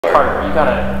Carter, you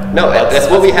gotta... No, that's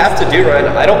what we have to do,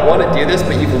 Ryan. I don't want to do this,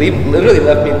 but you've literally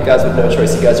left me guys with no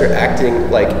choice. You guys are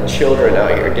acting like children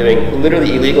out here, doing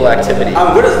literally illegal activity.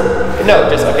 What is... No,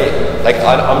 just, okay, like,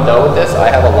 I'm done with this. I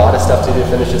have a lot of stuff to do to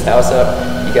finish this house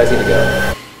up. You guys need to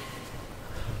go.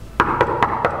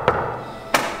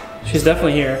 She's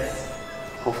definitely here.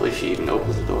 Hopefully she even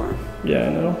opens the door. Yeah, I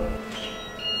know.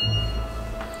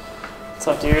 What's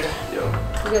up, dude? Yo.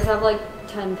 You guys have like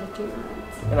 10, 15 minutes.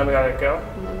 And then we gotta go?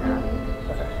 And then you're out of here.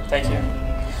 Okay, thank you.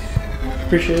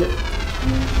 Appreciate it.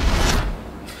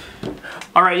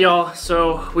 Alright, y'all,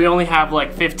 so we only have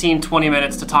like 15-20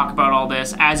 minutes to talk about all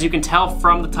this. As you can tell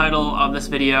from the title of this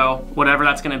video, whatever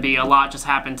that's gonna be, a lot just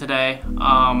happened today.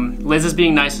 Liz is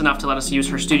being nice enough to let us use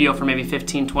her studio for maybe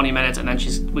 15-20 minutes, and then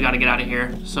we gotta get out of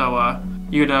here. So,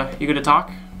 you gonna talk?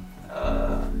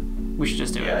 We should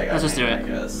just do it. Let's just do it. I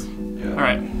guess. Yeah.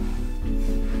 Alright.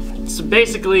 So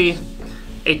basically,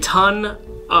 a ton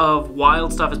of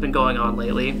wild stuff has been going on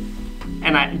lately,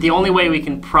 and the only way we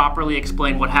can properly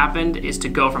explain what happened is to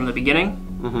go from the beginning.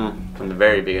 Mm-hmm. From the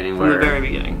very beginning. From the very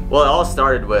beginning. Well, it all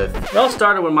started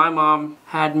when my mom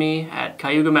had me at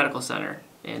Cayuga Medical Center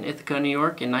in Ithaca, New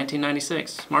York in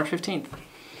 1996, March 15th.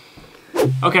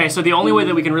 Okay, so the only way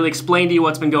that we can really explain to you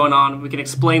what's been going on, we can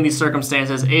explain these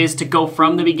circumstances, is to go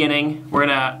from the beginning. We're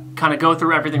gonna kind of go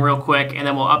through everything real quick, and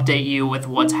then we'll update you with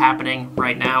what's happening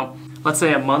right now. Let's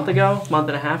say a month and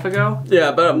a half ago? Yeah,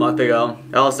 about a month ago.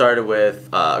 It all started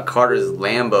with Carter's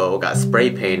Lambo got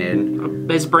spray painted.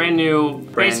 It's brand new,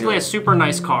 basically a super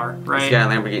nice car, right? Yeah,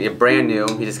 Lamborghini, brand new.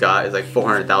 He just got, it's like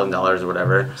 $400,000 or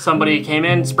whatever. Somebody came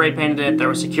in, spray painted it, there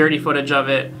was security footage of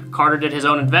it. Carter did his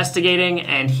own investigating,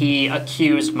 and he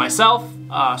accused myself,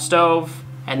 Stove,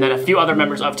 and then a few other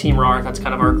members of Team RAR, that's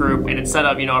kind of our group, and instead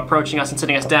of, approaching us and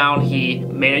sitting us down, he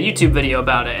made a YouTube video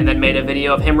about it, and then made a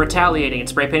video of him retaliating and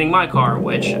spray painting my car,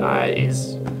 which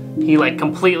he like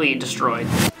completely destroyed.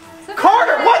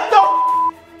 Carter, what the?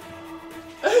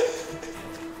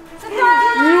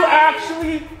 You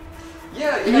actually...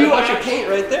 Yeah, you got a bunch of paint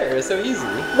right there. It's so easy.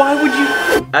 Why would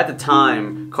you? At the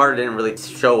time, Carter didn't really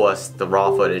show us the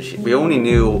raw footage. We only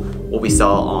knew what we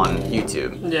saw on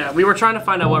YouTube. Yeah, we were trying to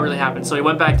find out what really happened, so we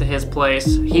went back to his place.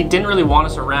 He didn't really want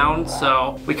us around,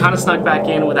 so we kind of snuck back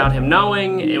in without him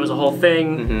knowing. It was a whole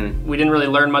thing. Mm-hmm. We didn't really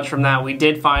learn much from that. We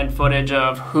did find footage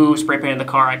of who spray painted the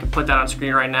car. I could put that on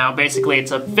screen right now. Basically,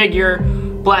 it's a figure,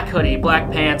 black hoodie,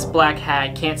 black pants, black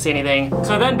hat, can't see anything.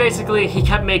 So then basically he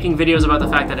kept making videos about the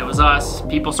fact that it was us.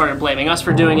 People started blaming us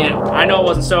for doing it. I know it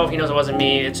wasn't Stove, he knows it wasn't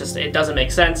me. It's just, it doesn't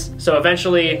make sense. So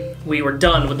eventually we were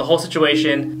done with the whole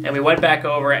situation, and we went back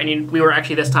over, and we were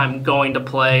actually this time going to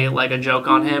play like a joke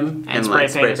on him and spray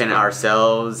paint it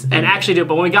ourselves. And actually do it,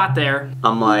 but when we got there,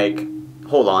 I'm like,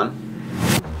 hold on.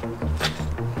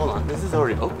 Hold on, this is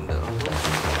already open though.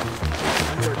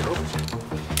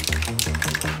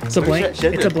 it's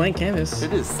a blank canvas.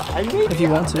 It is sideways? If you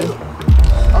want to. Oh,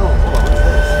 hold on,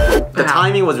 what's this? The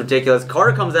timing was ridiculous.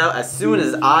 Carter comes out as soon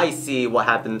as I see what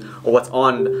happened, or what's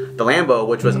on the Lambo,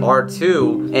 which was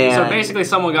R2, and so basically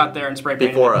someone got there and spray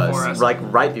painted before us. Like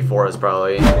right before us,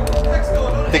 probably. What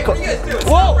are you guys doing?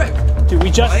 Whoa! Dude, we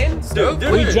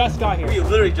just got here. We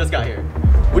literally just got here.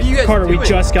 What are you guys Carter, doing? we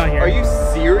just got here. Are you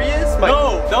serious?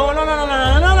 No.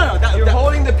 You're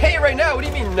holding the paint right now. What do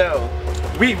you mean no?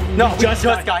 We just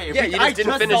got here. Yeah, you just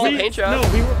didn't finish the paint job.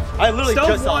 No, we were. I literally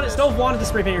just saw this. Stove wanted to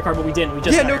spray paint your car, but we didn't. We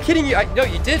just. Yeah, no kidding you. No,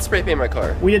 you did spray paint my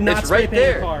car. We did not spray paint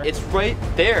your car. It's right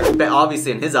there. But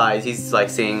obviously, in his eyes, he's like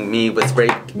seeing me with spray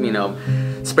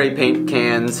paint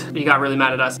cans. He got really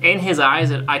mad at us. In his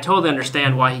eyes, I totally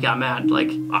understand why he got mad. Like,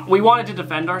 we wanted to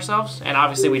defend ourselves, and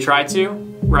obviously we tried to,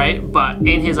 right? But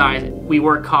in his eyes, we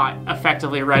were caught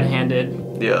effectively red-handed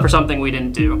for something we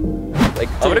didn't do. Like,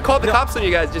 I'm gonna call the cops on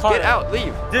you guys. Just get out,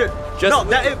 leave. Dude, just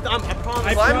I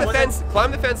promise.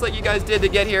 Climb the fence like you guys did to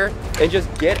get here, and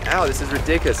just get out. This is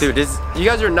ridiculous. Dude, you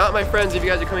guys are not my friends if you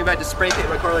guys are coming back to spray paint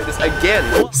my car like this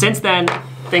again. Since then,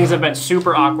 things have been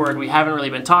super awkward. We haven't really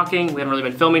been talking. We haven't really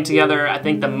been filming together. I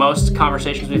think the most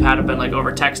conversations we've had have been like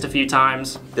over text a few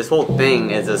times. This whole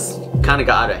thing is just kind of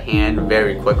got out of hand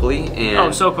very quickly, and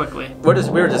oh, so quickly. We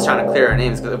were just trying to clear our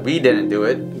names because we didn't do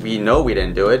it. We know we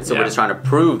didn't do it, so we're just trying to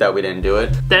prove that we didn't do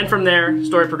it. Then from there,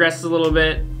 story progresses a little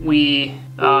bit. We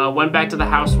went back to the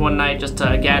house one night just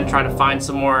to, again, try to find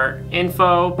some more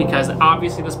info, because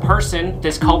obviously this person,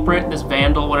 this culprit, this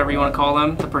vandal, whatever you want to call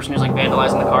them, the person who's like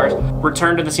vandalizing the cars,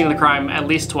 returned to the scene of the crime at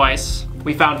least twice.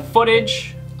 We found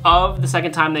footage of the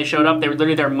second time they showed up. They were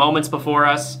literally there moments before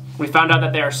us. We found out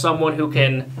that they are someone who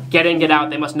can get in, get out.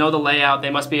 They must know the layout.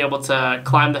 They must be able to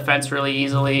climb the fence really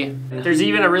easily. There's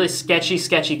even a really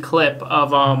sketchy clip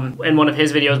of in one of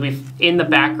his videos, in the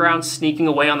background sneaking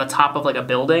away on the top of like a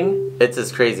building. It's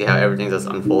just crazy how everything's just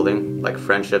unfolding. Like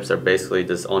friendships are basically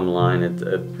just online.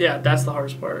 Yeah, that's the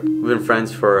hardest part. We've been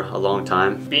friends for a long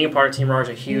time. Being a part of Team RAR is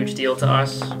a huge deal to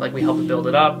us. Like we helped build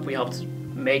it up. We helped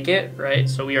make it, right?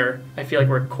 So I feel like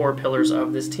we're core pillars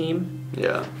of this team.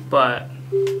 Yeah. But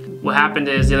what happened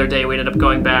is the other day we ended up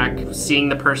going back, seeing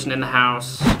the person in the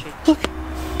house. Look!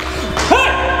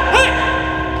 Hey! Hey!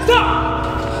 Stop!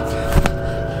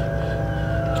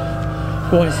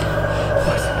 Boys.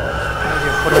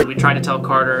 We tried to tell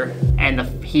Carter, and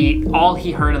all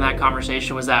he heard in that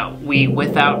conversation was that we,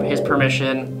 without his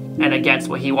permission and against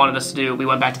what he wanted us to do, we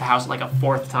went back to the house like a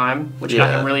 4th time, which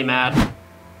got him really mad.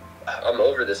 I'm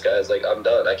over this, guys. Like, I'm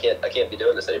done. I can't be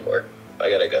doing this anymore. I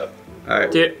gotta go. All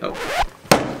right. Dude,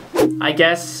 I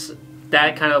guess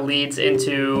that kind of leads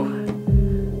into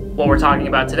what we're talking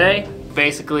about today.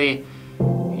 Basically,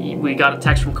 we got a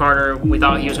text from Carter. We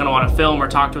thought he was going to want to film or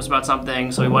talk to us about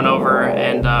something, so we went over,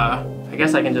 and I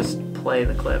guess I can just play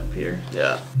the clip here.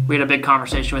 Yeah. We had a big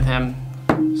conversation with him,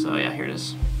 so yeah, here it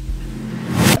is.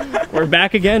 We're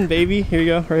back again, baby. Here you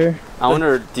go, right here. I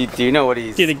wonder, do you know what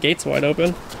he's... See, the gate's wide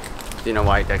open. Do you know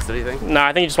why he texted anything? Nah,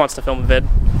 I think he just wants to film a vid.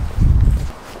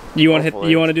 You want to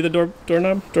do the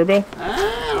doorbell?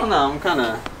 I don't know. I'm kind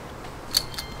of.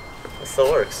 It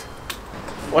still works.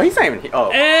 Well, he's not even here.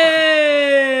 Oh.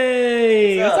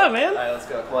 Hey! What's up, man? All right, let's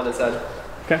go. Come on inside.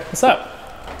 Okay, what's up?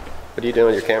 What are you doing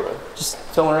with your camera? Just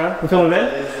filming around. We're filming,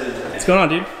 man. What's going on,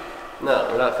 dude? No,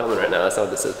 we're not filming right now. That's not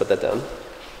what this is. Put that down.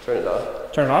 Turn it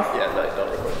off. Turn it off? Yeah, no,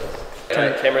 don't record this.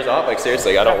 Camera's off. Like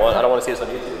seriously, I don't want to see this on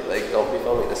YouTube. Like, don't be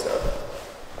filming this stuff.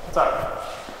 What's up?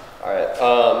 All right.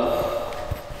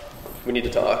 We need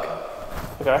to talk.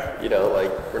 Okay. You know,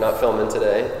 like, we're not filming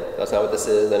today. That's not what this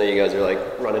is. I know you guys are like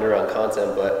running around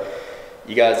content, but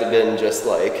you guys have been just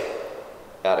like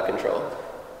out of control.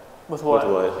 With what?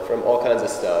 From all kinds of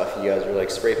stuff. You guys were like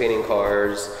spray painting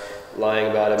cars, lying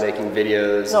about it, making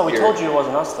videos. No, we told you it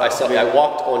wasn't us though. I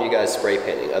walked on you guys spray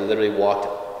painting. I literally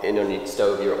walked in on the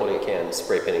stove. You were holding a can,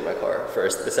 spray painting my car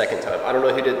the second time. I don't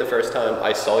know who did it the first time.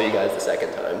 I saw you guys the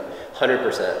second time,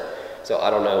 100%. So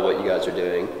I don't know what you guys are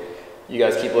doing. You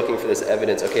guys keep looking for this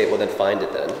evidence. Okay, well then find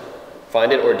it then.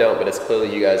 Find it or don't, but it's clearly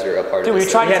you guys are a part of this. Dude,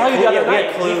 we tried to tell you the other night.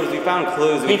 We had clues. We found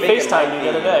clues. He FaceTimed you the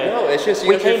other day. No, it's just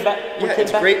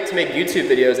it's great to make YouTube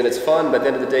videos and it's fun, but at the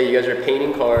end of the day, you guys are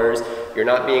painting cars. You're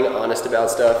not being honest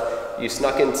about stuff. You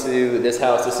snuck into this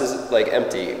house. This is like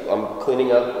empty. I'm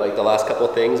cleaning up like the last couple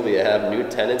of things. We have new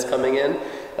tenants coming in.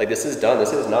 Like this is done.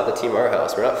 This is not the Team RAR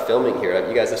house. We're not filming here.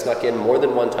 You guys have snuck in more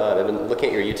than one time. I've been looking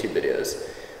at your YouTube videos.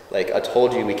 Like I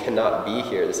told you, we cannot be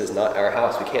here. This is not our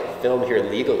house. We can't film here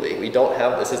legally. We don't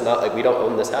have, this is not like, we don't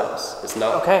own this house. It's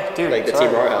not okay, dude, like the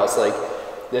Team RAR house. Like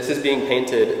this is being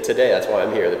painted today. That's why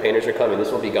I'm here. The painters are coming.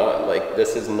 This will be gone. Like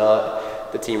this is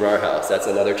not the Team RAR house. That's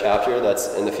another chapter that's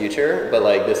in the future. But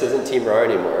like this isn't Team RAR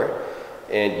anymore.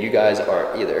 And you guys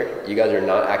aren't either. You guys are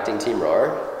not acting Team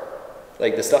RAR.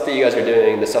 Like the stuff that you guys are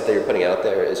doing, the stuff that you're putting out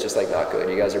there is just like not good.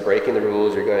 You guys are breaking the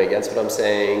rules. You're going against what I'm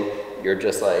saying. You're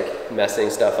just like messing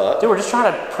stuff up. Dude, we're just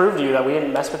trying to prove to you that we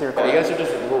didn't mess with your car. You guys are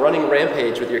just running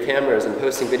rampage with your cameras and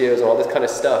posting videos and all this kind of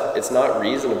stuff. It's not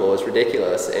reasonable, it's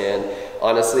ridiculous. And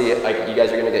honestly, you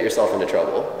guys are gonna get yourself into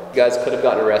trouble. You guys could have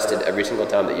gotten arrested every single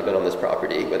time that you've been on this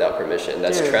property without permission.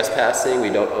 That's trespassing, we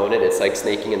don't own it. It's like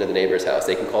snaking into the neighbor's house.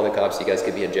 They can call the cops, you guys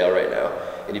could be in jail right now.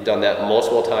 And you've done that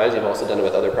multiple times. You've also done it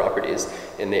with other properties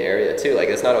in the area too. Like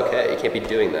it's not okay, you can't be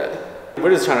doing that. We're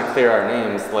just trying to clear our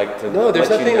names, like to no, there's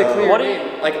nothing to clear. What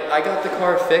Like I got the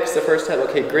car fixed the first time.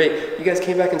 Okay, great. You guys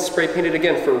came back and spray painted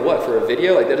again for what? For a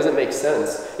video? Like that doesn't make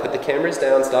sense. Put the cameras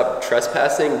down. Stop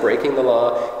trespassing, breaking the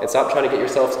law, and stop trying to get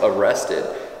yourselves arrested.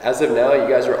 As of now, you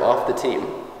guys are off the team.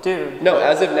 Dude. No,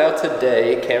 as of now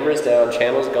today, cameras down,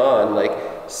 channels gone. Like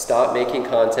stop making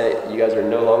content. You guys are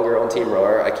no longer on Team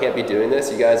RAR. I can't be doing this.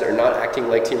 You guys are not acting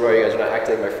like Team RAR. You guys are not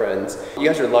acting like my friends. You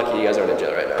guys are lucky. You guys aren't in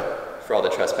jail right now for all the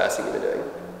trespassing you've been doing.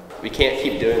 We can't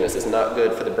keep doing this. It's not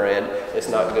good for the brand. It's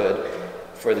not good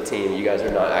for the team. You guys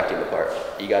are not acting the part.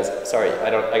 You guys, sorry,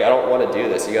 I don't want to do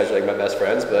this. You guys are like my best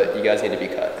friends, but you guys need to be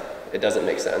cut. It doesn't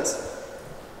make sense.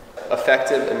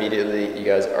 Effective immediately, you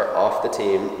guys are off the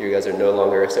team. You guys are no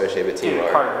longer associated with Team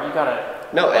RAR. Carter, you gotta...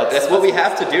 No, that's what we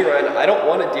have to do, Ryan. I don't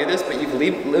want to do this, but you've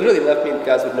literally left me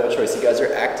guys with no choice. You guys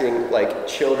are acting like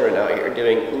children out here,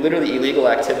 doing literally illegal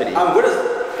activity.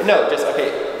 No, just,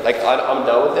 okay, like I'm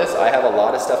done with this. I have a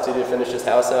lot of stuff to do to finish this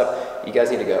house up. You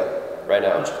guys need to go right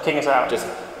now. Just kick us out. Just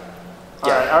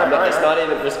Yeah, it's not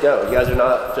even, just go. You guys are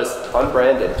not, just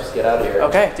unbranded. Just get out of here.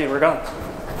 Okay, dude, we're gone.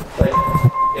 Like,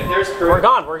 if there's proof.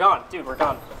 We're gone. Dude, we're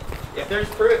gone. If there's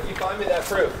proof, you find me that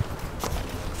proof.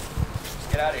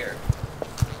 Just get out of here.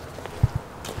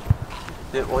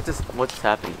 Dude, what just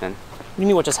happened, man? What do you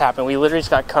mean what just happened? We literally just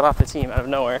got cut off the team out of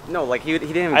nowhere. No, like he didn't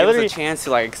even give us a chance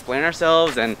to like explain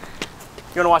ourselves and.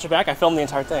 You wanna watch it back? I filmed the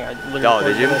entire thing. Oh,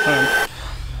 did you?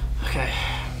 Okay,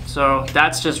 so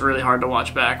that's just really hard to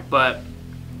watch back, but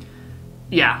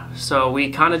yeah, so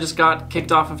we kind of just got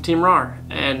kicked off of Team RAR,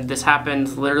 and this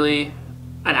happened literally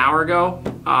an hour ago.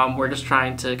 We're just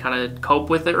trying to kind of cope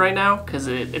with it right now, because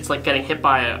it's like getting hit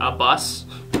by a bus.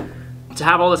 To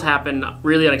have all this happen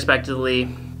really unexpectedly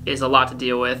is a lot to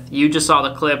deal with. You just saw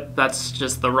the clip, that's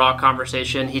just the raw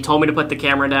conversation. He told me to put the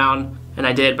camera down, and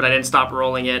I did, but I didn't stop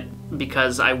rolling it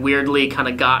because I weirdly kind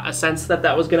of got a sense that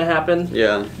that was gonna happen.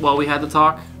 Yeah. While we had the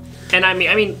talk. And I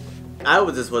mean,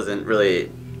 just wasn't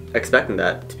really expecting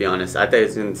that, to be honest. I thought he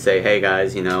was gonna say, hey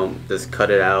guys, you know, just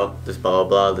cut it out, just blah, blah,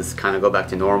 blah, let's kind of go back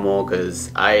to normal,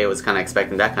 because I was kind of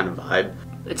expecting that kind of vibe.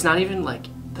 It's not even like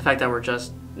the fact that we're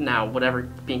just now, whatever,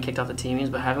 being kicked off the team means,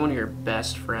 but having one of your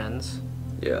best friends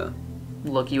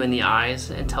look you in the eyes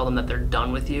and tell them that they're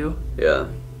done with you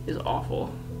is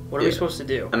awful. What are we supposed to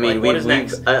do? I mean, like, what is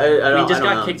next? We just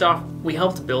got kicked off. We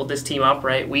helped build this team up,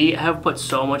 right? We have put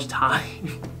so much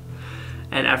time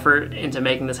and effort into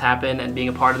making this happen and being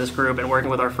a part of this group and working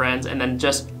with our friends, and then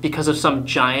just because of some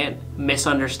giant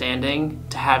misunderstanding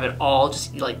to have it all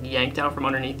just like yanked out from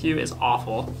underneath you is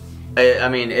awful. I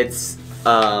mean, it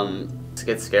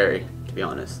gets scary, to be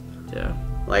honest. Yeah.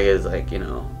 Like, it's like, you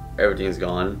know, everything's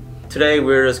gone. Today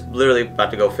we're just literally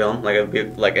about to go film, like it'd be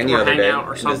like any other day.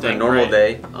 Or something, just a normal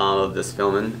day of this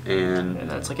filming, and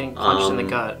that's like getting punched in the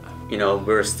gut. You know,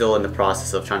 we're still in the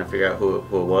process of trying to figure out who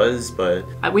it was, but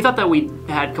we thought that we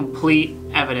had complete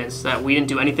evidence that we didn't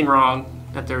do anything wrong,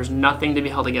 that there was nothing to be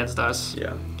held against us.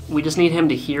 Yeah. We just need him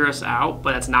to hear us out,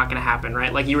 but that's not going to happen,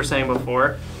 right? Like you were saying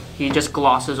before, he just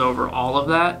glosses over all of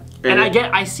that. And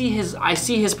I see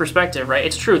his perspective, right?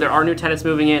 It's true, there are new tenants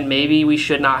moving in. Maybe we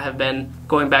should not have been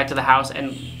going back to the house,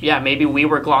 and yeah, maybe we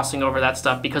were glossing over that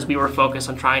stuff because we were focused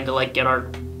on trying to like get our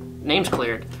names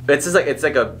cleared. It's just like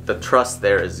the trust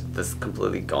there is just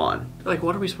completely gone. Like,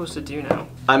 what are we supposed to do now?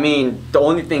 I mean, the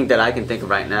only thing that I can think of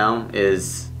right now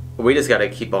is we just gotta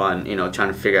keep on, you know, trying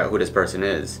to figure out who this person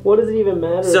is. What does it even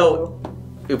matter? So,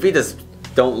 if we just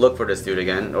don't look for this dude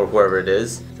again, or whoever it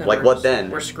is, then like what then?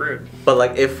 We're screwed. But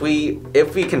like if we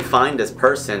can find this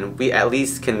person, we at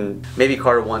least can, maybe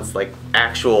Carter wants like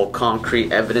actual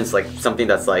concrete evidence, like something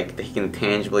that's like that he can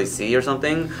tangibly see or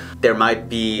something. There might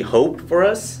be hope for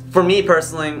us. For me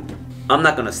personally, I'm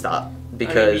not gonna stop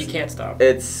because you can't stop.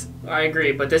 It's I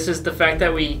agree, but this is the fact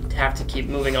that we have to keep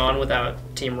moving on without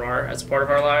Team RAR as part of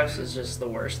our lives is just the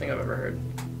worst thing I've ever heard.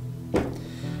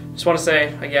 Just want to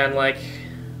say again, like,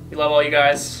 we love all you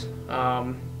guys.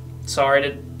 Sorry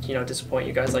to, you know, disappoint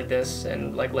you guys like this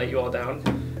and like let you all down.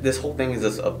 This whole thing is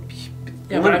just a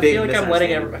but I feel like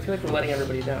I feel like we're letting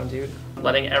everybody down, dude.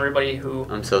 Letting everybody who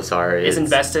I'm so sorry is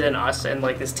invested in us and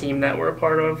like this team that we're a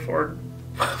part of or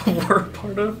were a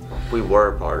part of. We were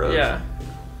a part of. Yeah.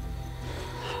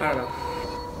 I don't know.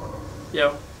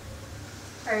 Yo.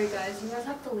 Alright guys, you guys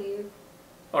have to leave.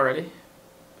 Already?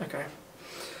 Okay.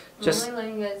 I'm only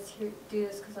letting you guys do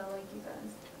this because I like you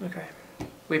guys. Okay.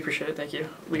 We appreciate it, thank you.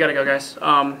 We gotta go, guys.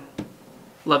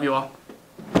 Love you all.